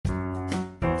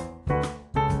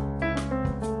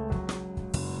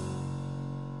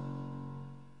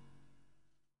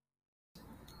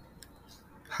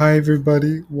Hi,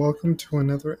 everybody. Welcome to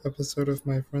another episode of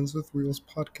my Friends with Wheels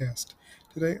podcast.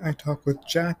 Today I talk with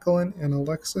Jacqueline and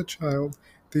Alexa Child,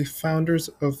 the founders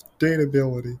of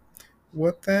Dateability.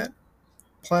 What that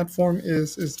platform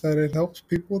is that it helps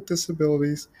people with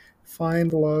disabilities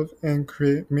find love and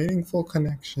create meaningful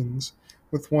connections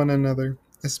with one another,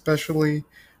 especially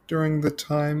during the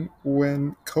time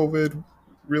when COVID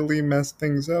really messed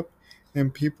things up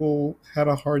and people had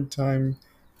a hard time,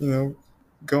 you know,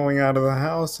 going out of the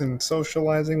house and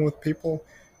socializing with people.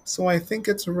 So I think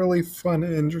it's a really fun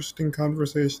and interesting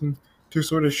conversation to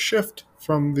sort of shift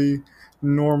from the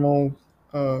normal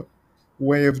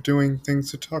way of doing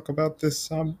things to talk about this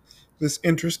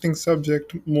interesting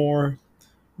subject more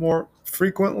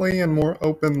frequently and more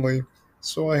openly.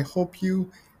 So I hope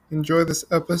you enjoy this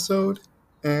episode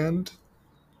and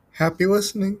happy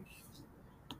listening.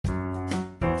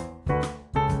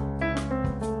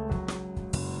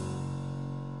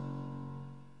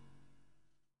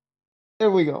 There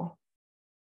we go.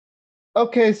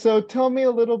 Okay, so tell me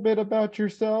a little bit about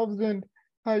yourselves and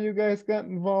how you guys got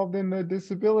involved in the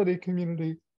disability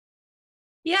community.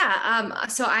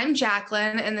 So I'm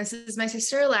Jacqueline, and this is my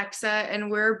sister Alexa,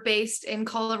 and we're based in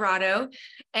Colorado.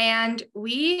 And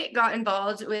we got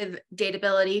involved with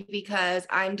Dateability because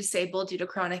I'm disabled due to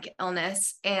chronic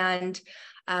illness, and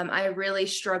I really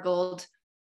struggled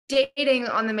dating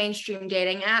on the mainstream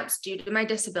dating apps due to my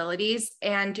disabilities.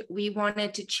 And we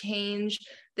wanted to change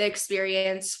the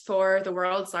experience for the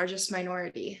world's largest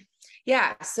minority.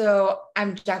 Yeah, so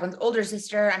I'm Jacqueline's older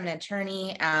sister. I'm an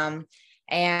attorney.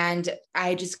 And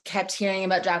I just kept hearing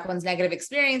about Jacqueline's negative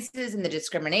experiences and the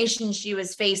discrimination she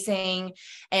was facing,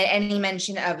 and any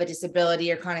mention of a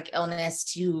disability or chronic illness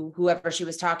to whoever she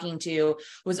was talking to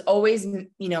was always,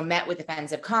 met with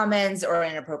offensive comments or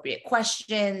inappropriate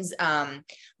questions,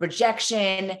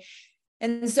 rejection.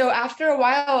 And so after a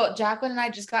while, Jacqueline and I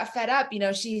just got fed up.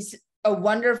 She's a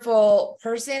wonderful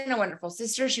person, a wonderful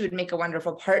sister. She would make a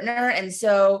wonderful partner. And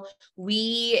so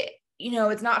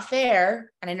it's not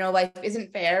fair. And I know life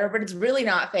isn't fair, but it's really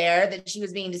not fair that she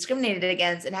was being discriminated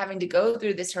against and having to go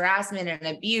through this harassment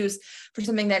and abuse for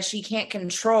something that she can't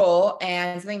control,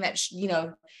 and something that,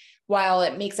 while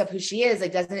it makes up who she is,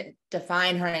 it doesn't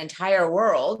define her entire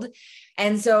world.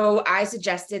 And so I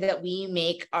suggested that we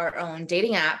make our own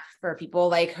dating app for people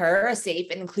like her, a safe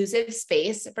and inclusive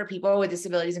space for people with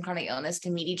disabilities and chronic illness to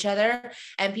meet each other,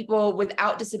 and people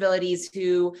without disabilities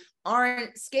who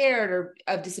aren't scared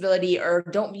of disability or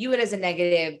don't view it as a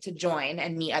negative to join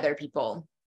and meet other people.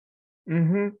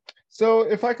 Mm-hmm. So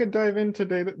if I could dive into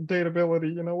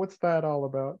Dateability, what's that all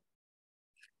about?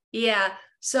 Yeah,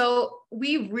 so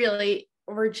we really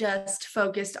were just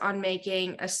focused on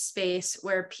making a space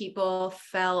where people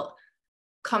felt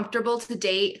comfortable to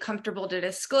date, comfortable to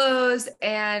disclose,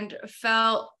 and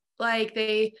felt like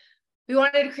we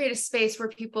wanted to create a space where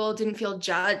people didn't feel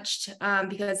judged,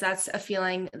 because that's a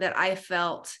feeling that I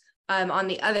felt on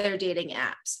the other dating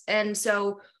apps. And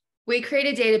so we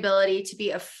created Dateability to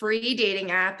be a free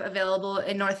dating app available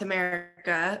in North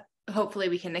America. Hopefully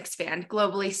we can expand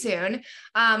globally soon.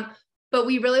 But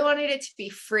we really wanted it to be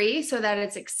free so that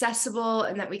it's accessible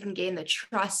and that we can gain the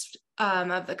trust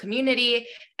of the community.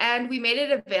 And we made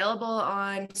it available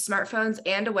on smartphones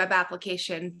and a web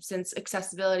application, since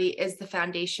accessibility is the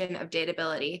foundation of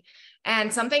Dateability.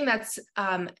 And something that's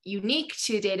unique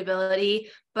to Dateability,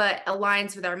 but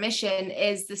aligns with our mission,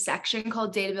 is the section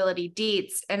called Dateability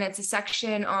Deets. And it's a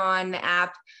section on the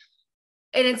app,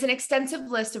 and it's an extensive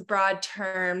list of broad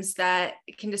terms that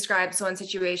can describe someone's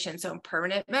situation. So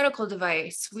permanent medical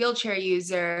device, wheelchair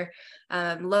user,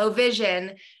 low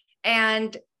vision.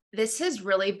 And this has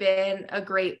really been a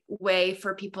great way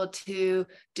for people to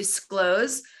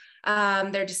disclose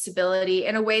their disability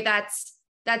in a way that's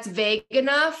vague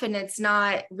enough, and it's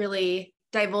not really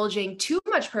divulging too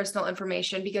much personal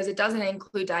information, because it doesn't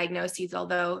include diagnoses,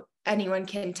 although anyone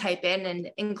can type in and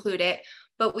include it.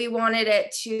 But we wanted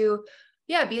it to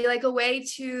be like a way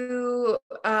to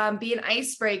be an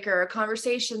icebreaker, a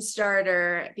conversation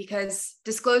starter, because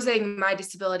disclosing my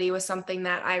disability was something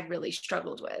that I really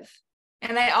struggled with.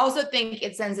 And I also think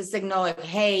it sends a signal of,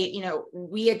 hey,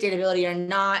 we at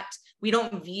Dateability we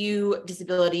don't view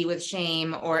disability with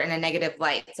shame or in a negative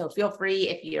light. So feel free,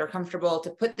 if you're comfortable, to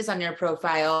put this on your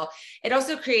profile. It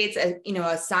also creates a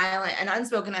silent and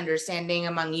unspoken understanding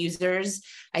among users.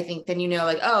 I think then,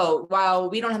 oh, while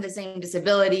we don't have the same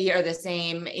disability or the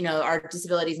same, our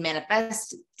disabilities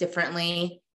manifest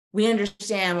differently, we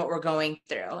understand what we're going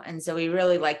through. And so we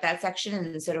really like that section,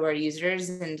 and so do our users.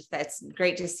 And that's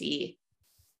great to see.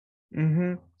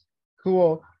 Mm-hmm.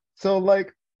 Cool. So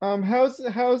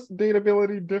how's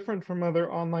Dateability different from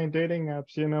other online dating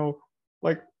apps?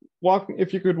 like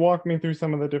if you could walk me through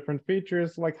some of the different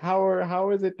features, like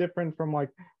how is it different from like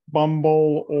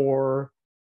Bumble or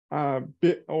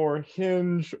Bit or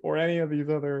Hinge or any of these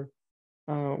other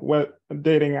web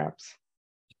dating apps?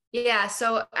 Yeah,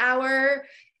 so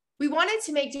we wanted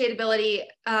to make Dateability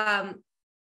a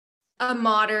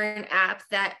modern app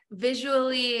that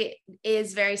visually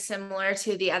is very similar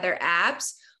to the other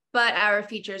apps, but our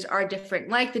features are different,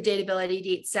 like the Dateability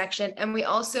Date section. And we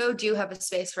also do have a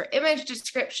space for image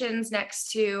descriptions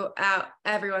next to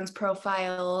everyone's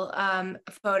profile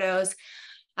photos.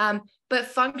 But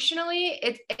functionally,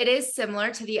 it is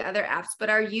similar to the other apps, but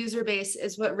our user base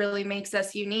is what really makes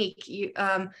us unique.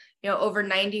 Over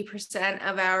 90%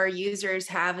 of our users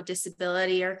have a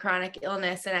disability or chronic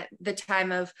illness. And at the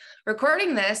time of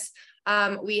recording this,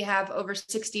 we have over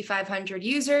 6,500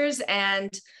 users,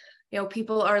 and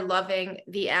people are loving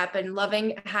the app and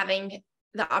loving having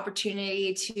the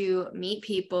opportunity to meet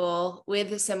people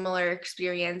with similar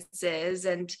experiences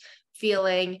and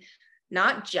feeling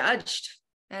not judged.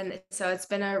 And so it's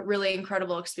been a really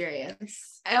incredible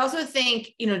experience. I also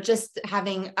think, just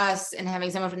having us and having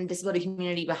someone from the disability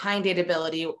community behind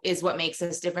Dateability is what makes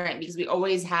us different, because we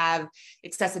always have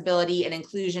accessibility and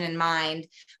inclusion in mind.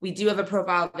 We do have a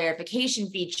profile verification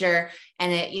feature,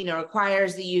 and it,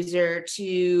 requires the user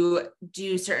to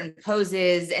do certain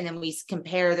poses, and then we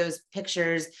compare those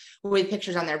pictures with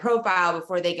pictures on their profile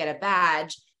before they get a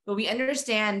badge. But we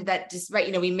understand that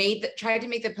despite, we tried to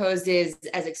make the poses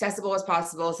as accessible as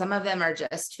possible. Some of them are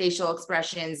just facial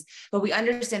expressions, but we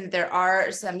understand that there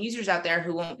are some users out there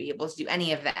who won't be able to do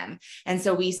any of them. And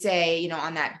so we say,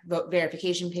 on that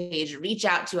verification page, reach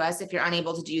out to us if you're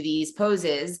unable to do these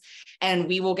poses, and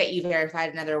we will get you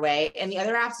verified another way. And the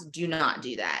other apps do not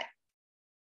do that.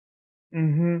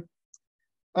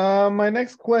 Mm-hmm. My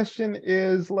next question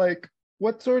is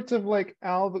what sorts of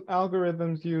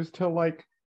algorithms used to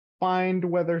find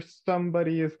whether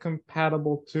somebody is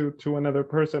compatible to another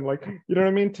person, you know what I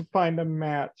mean, to find a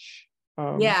match,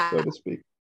 so to speak.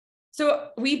 So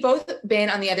we've both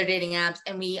been on the other dating apps,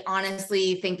 and we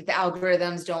honestly think that the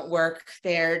algorithms don't work.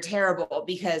 They're terrible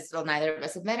because, well, neither of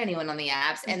us have met anyone on the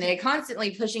apps, and they're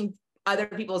constantly pushing other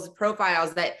people's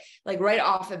profiles that, right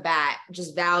off the bat,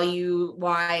 just value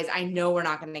wise, I know we're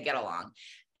not going to get along.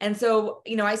 And so,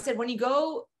 I said, when you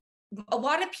go, a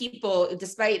lot of people,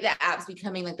 despite the apps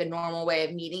becoming the normal way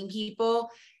of meeting people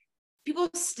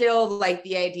still like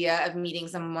the idea of meeting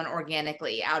someone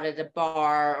organically out at a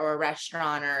bar or a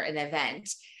restaurant or an event.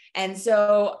 And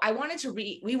so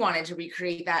we wanted to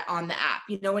recreate that on the app.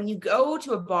 When you go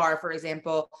to a bar, for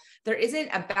example, there isn't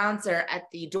a bouncer at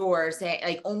the door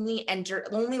saying only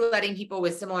letting people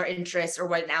with similar interests or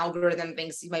what an algorithm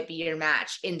thinks might be your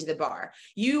match into the bar.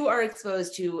 You are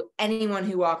exposed to anyone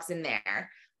who walks in there.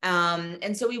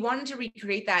 And so we wanted to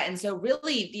recreate that. And so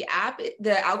really the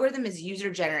algorithm is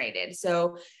user generated.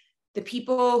 So the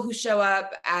people who show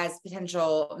up as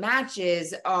potential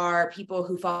matches are people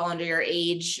who fall under your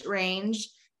age range,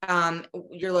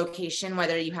 your location,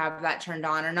 whether you have that turned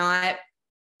on or not,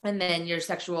 and then your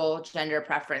sexual gender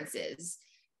preferences.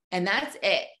 And that's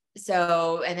it.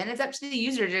 So, and then it's up to the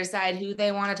user to decide who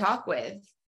they want to talk with.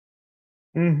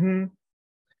 Mm-hmm.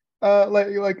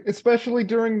 Especially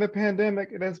during the pandemic,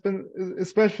 it has been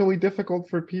especially difficult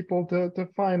for people to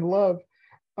find love.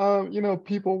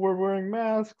 People were wearing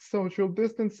masks, social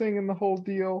distancing, and the whole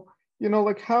deal.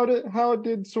 How does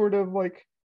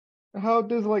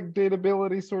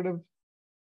Dateability sort of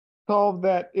solve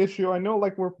that issue? I know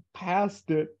we're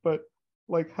past it, but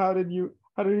how did you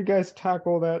guys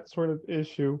tackle that sort of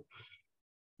issue?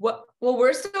 Well,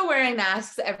 we're still wearing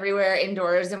masks everywhere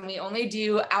indoors, and we only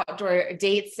do outdoor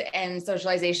dates and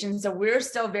socialization. So we're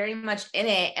still very much in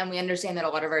it, and we understand that a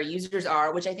lot of our users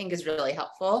are, which I think is really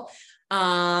helpful.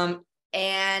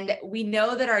 And we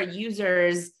know that our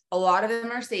users, a lot of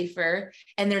them are safer,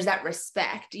 and there's that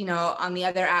respect. On the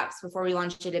other apps, before we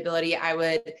launched Dateability, I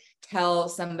would tell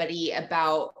somebody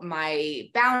about my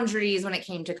boundaries when it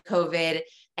came to COVID,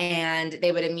 and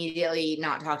they would immediately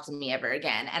not talk to me ever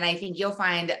again. And I think you'll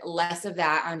find less of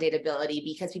that on Dateability,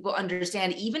 because people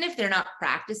understand, even if they're not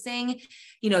practicing,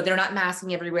 they're not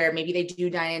masking everywhere, maybe they do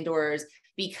dine indoors,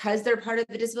 because they're part of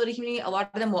the disability community, a lot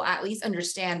of them will at least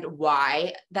understand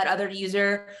why that other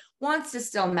user wants to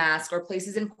still mask or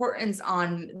places importance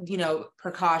on,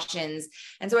 precautions.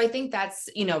 And so I think that's,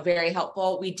 very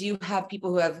helpful. We do have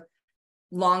people who have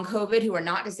long COVID who are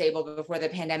not disabled before the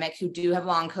pandemic, who do have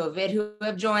long COVID, who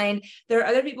have joined. There are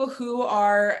other people who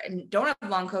don't have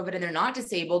long COVID and they're not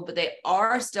disabled, but they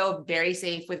are still very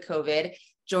safe with COVID,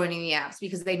 joining the apps,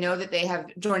 because they know that they have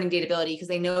joining Dateability, because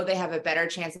they know they have a better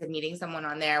chance of meeting someone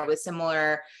on there with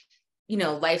similar,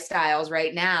 lifestyles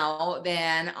right now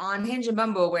than on Hinge and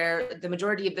Bumble, where the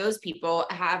majority of those people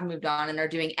have moved on and are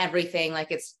doing everything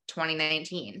like it's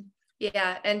 2019.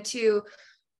 Yeah. And to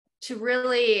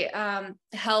really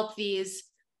help the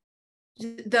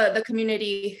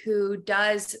community who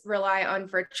does rely on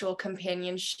virtual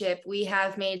companionship, we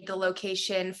have made the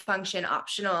location function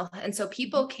optional. And so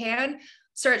people can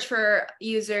search for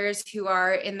users who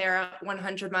are in their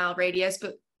 100-mile radius,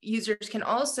 but users can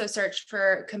also search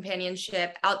for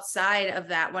companionship outside of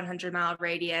that 100-mile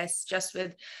radius just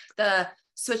with the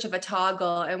switch of a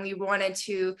toggle. And we wanted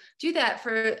to do that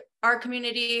for our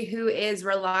community who is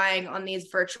relying on these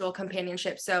virtual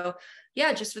companionships. So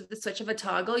yeah, just with the switch of a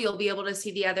toggle, you'll be able to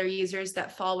see the other users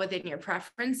that fall within your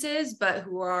preferences, but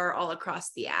who are all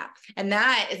across the app. And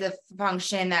that is a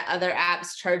function that other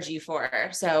apps charge you for.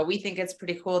 So we think it's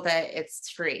pretty cool that it's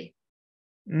free.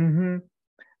 Mm-hmm.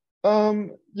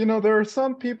 There are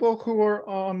some people who are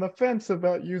on the fence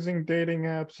about using dating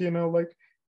apps, like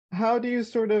how do you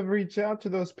sort of reach out to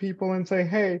those people and say,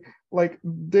 hey, like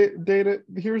data,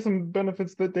 here's some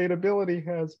benefits that Dateability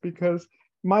has, because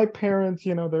my parents,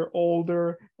 they're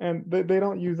older and they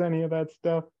don't use any of that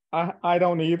stuff. I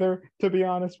don't either, to be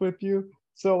honest with you.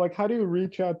 So like, how do you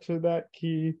reach out to that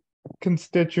key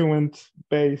constituent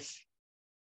base?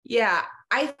 Yeah,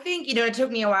 I think, it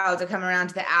took me a while to come around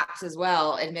to the apps as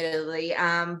well, admittedly.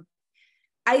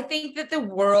 I think that the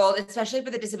world, especially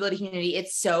for the disability community,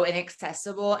 it's so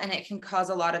inaccessible and it can cause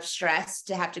a lot of stress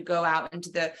to have to go out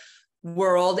into the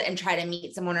world and try to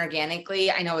meet someone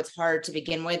organically. I know it's hard to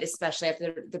begin with, especially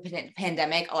after the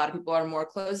pandemic. A lot of people are more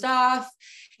closed off.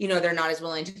 They're not as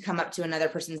willing to come up to another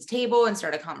person's table and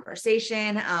start a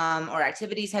conversation, or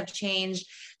activities have changed.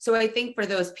 So I think for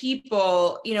those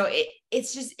people,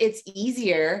 it's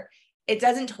easier. It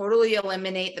doesn't totally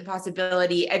eliminate the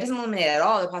possibility. It doesn't eliminate at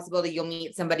all the possibility you'll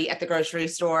meet somebody at the grocery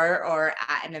store or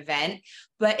at an event,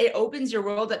 but it opens your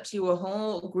world up to a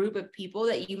whole group of people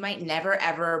that you might never,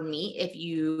 ever meet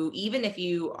even if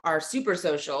you are super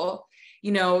social.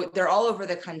 They're all over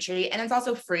the country, and it's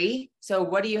also free. So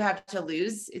what do you have to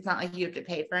lose? It's not like you have to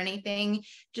pay for anything.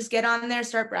 Just get on there,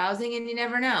 start browsing, and you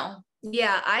never know.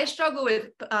 Yeah, I struggle with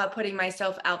putting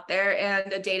myself out there,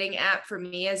 and a dating app for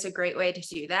me is a great way to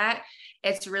do that.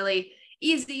 It's really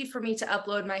easy for me to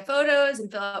upload my photos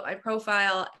and fill out my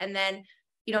profile. And then,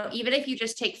 even if you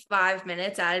just take 5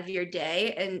 minutes out of your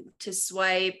day and to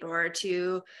swipe or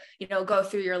to, go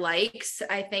through your likes,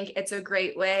 I think it's a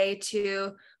great way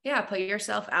to, put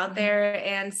yourself out there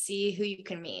and see who you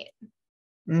can meet.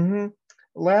 Mm-hmm.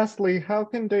 Lastly, how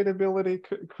can Dateability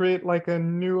create like a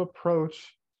new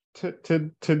approach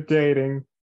to dating?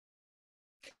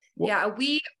 Yeah,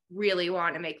 we really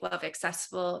want to make love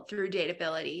accessible through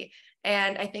Dateability,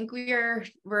 and I think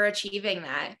we're achieving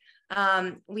that.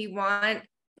 We want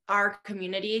our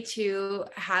community to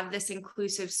have this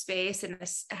inclusive space and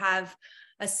have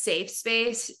a safe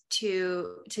space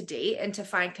to date and to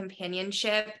find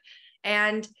companionship.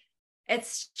 And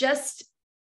it's just,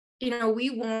 we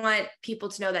want people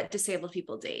to know that disabled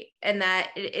people date, and that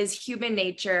it is human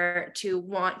nature to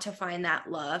want to find that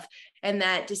love, and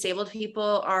that disabled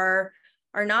people are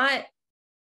not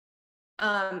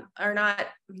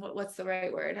what's the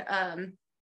right word?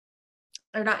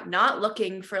 Are not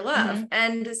looking for love. Mm-hmm.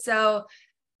 And so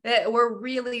that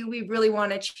we really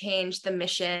want to change the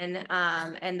mission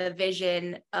and the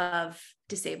vision of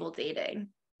disabled dating.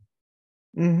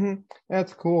 Mm-hmm.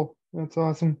 That's cool. That's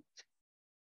awesome.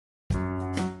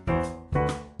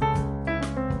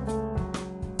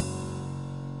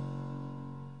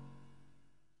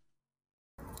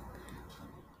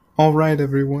 All right,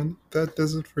 everyone. That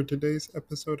does it for today's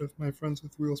episode of my Friends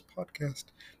with Wheels podcast.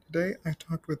 Today, I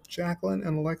talked with Jacqueline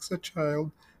and Alexa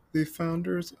Child, the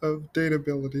founders of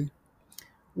Dateability.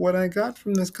 What I got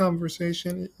from this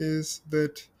conversation is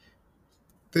that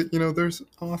there's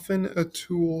often a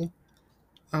tool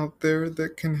out there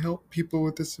that can help people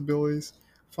with disabilities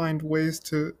find ways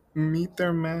to meet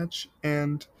their match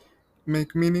and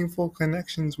make meaningful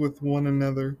connections with one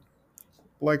another.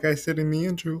 Like I said in the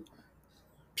intro,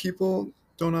 people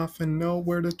don't often know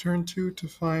where to turn to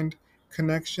find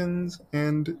connections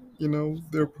and,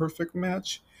 their perfect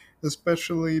match,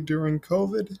 especially during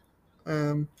COVID.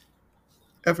 Um,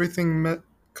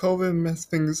 COVID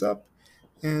messed things up,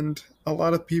 and a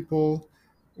lot of people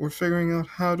were figuring out,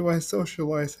 how do I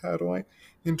socialize? How do I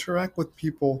interact with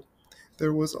people?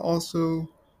 There was also,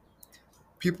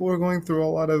 people were going through a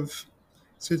lot of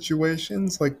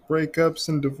situations like breakups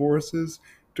and divorces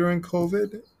during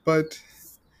COVID, but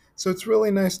so it's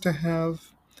really nice to have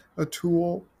a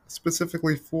tool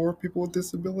specifically for people with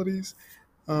disabilities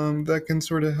that can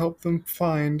sort of help them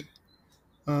find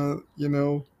you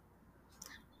know,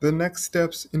 the next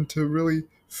steps into really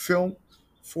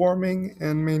forming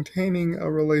and maintaining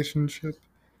a relationship,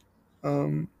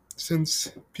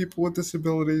 since people with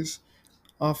disabilities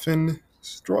often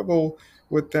struggle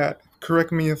with that.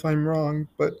 Correct me if I'm wrong,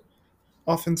 but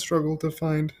often struggle to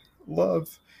find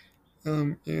love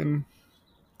in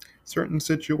certain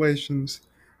situations.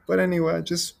 But anyway, I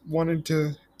just wanted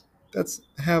to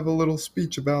have a little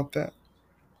speech about that.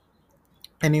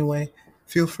 Anyway,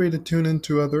 feel free to tune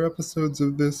into other episodes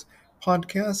of this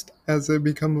podcast as they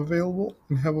become available,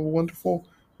 and have a wonderful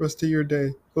rest of your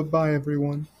day. Bye bye,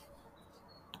 everyone.